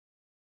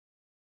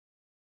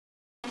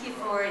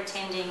are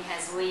attending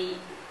as we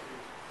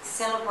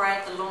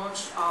celebrate the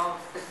launch of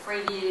the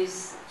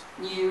Freeview's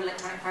new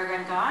electronic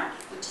program guide,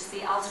 which is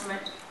the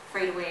ultimate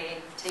free-to-air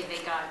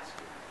TV guide.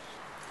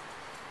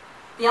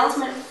 The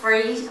ultimate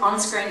free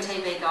on-screen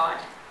TV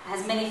guide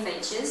has many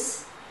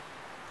features,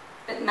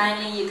 but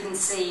mainly you can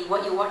see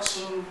what you're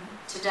watching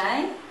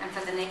today and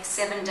for the next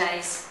 7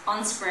 days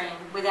on screen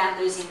without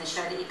losing the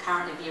show that you're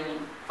currently viewing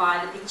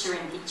via the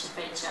picture-in-picture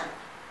feature.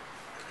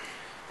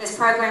 There's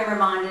program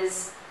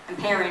reminders and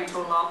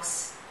parental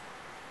locks,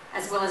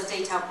 as well as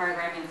detailed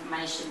program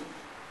information.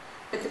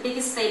 But the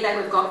biggest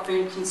feedback we've got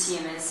from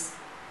consumers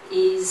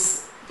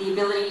is the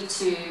ability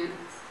to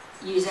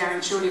use our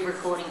intuitive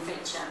recording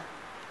feature.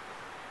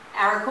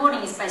 Our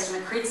recording is based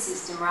on a grid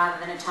system rather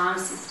than a time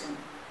system,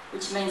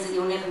 which means that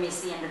you'll never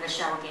miss the end of the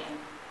show again.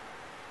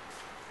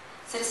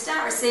 So to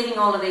start receiving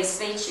all of these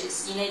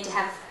features, you need to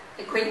have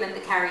equipment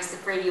that carries the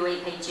Freeview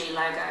EPG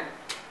logo.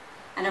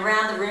 And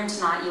around the room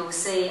tonight, you'll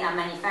see our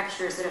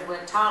manufacturers that have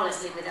worked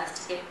tirelessly with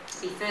us to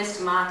be first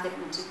to market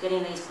and to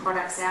getting these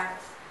products out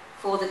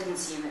for the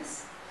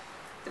consumers.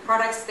 The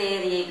products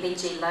bear the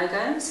EPG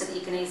logo so that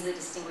you can easily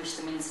distinguish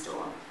them in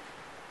store.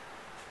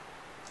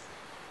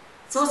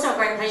 It's also a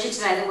great pleasure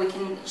today that we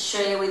can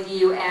share with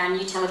you our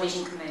new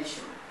television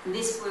commercial. And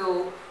this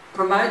will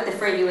promote the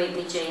Freeview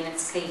EPG and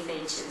its key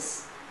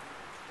features.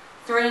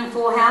 3 in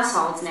 4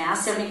 households now,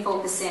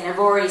 74%, have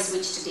already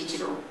switched to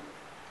digital.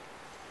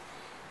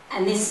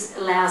 And this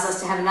allows us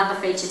to have another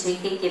feature to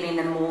keep giving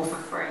them more for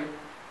free.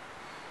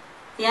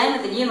 The aim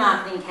of the new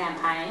marketing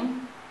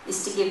campaign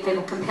is to give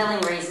people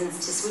compelling reasons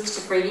to switch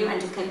to Freeview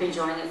and to keep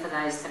enjoying it for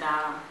those that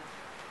are.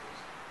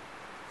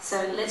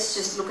 So let's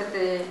just look at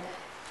the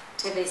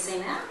TVC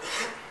now.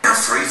 Our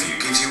Freeview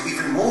gives you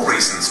even more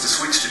reasons to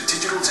switch to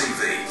digital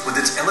TV with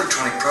its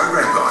electronic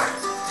program guide.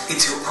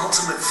 It's your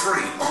ultimate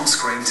free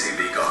on-screen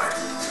TV guide.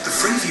 The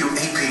Freeview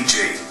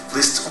EPG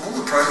lists all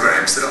the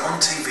programs that are on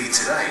TV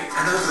today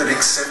and over the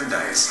next 7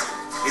 days.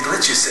 It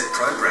lets you set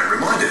program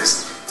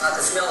reminders. I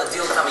can smell the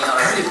deal coming up.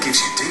 And it gives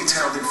you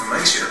detailed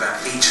information about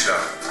each show.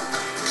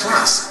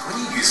 Plus, when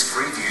you use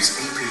Freeview's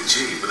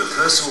EPG with a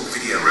personal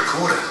video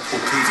recorder, or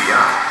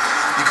PVR,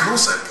 you can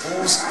also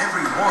pause and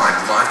rewind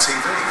live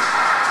TV.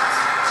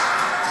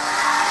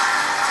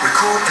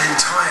 Record an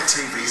entire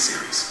TV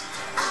series.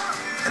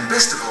 And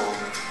best of all,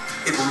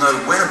 it will know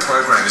when a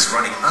program is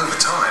running over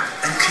time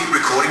and keep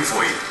recording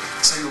for you,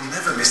 so you'll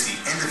never miss the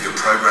end of your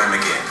program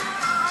again.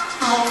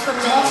 More for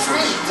me.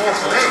 More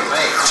for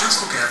me.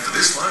 Just look out for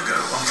this logo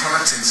on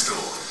products in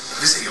store.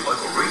 Visit your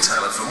local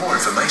retailer for more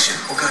information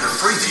or go to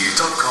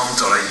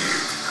freeview.com.au.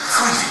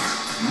 Freeview,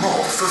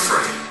 more for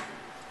free.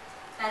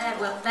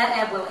 That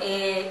ad will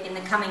air in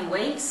the coming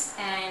weeks,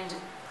 and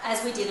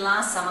as we did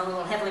last summer, we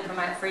will heavily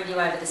promote Freeview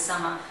over the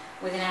summer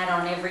with an ad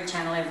on every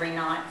channel every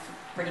night for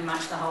pretty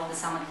much the whole of the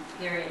summer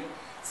period.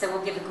 So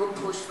we'll give a good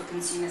push for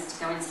consumers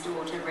to go in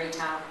store to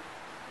retail.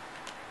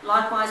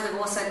 Likewise, we've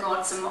also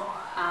got some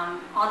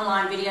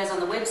online videos on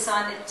the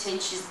website that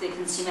teaches the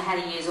consumer how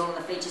to use all of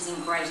the features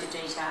in greater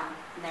detail,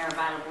 and they're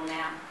available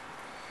now.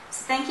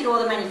 So thank you to all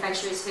the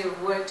manufacturers who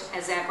have worked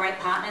as our great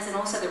partners, and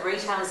also the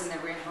retailers in the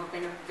room who have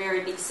been a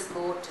very big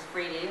support to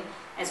Freeview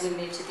as we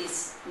move to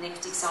this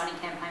next exciting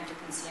campaign for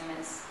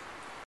consumers.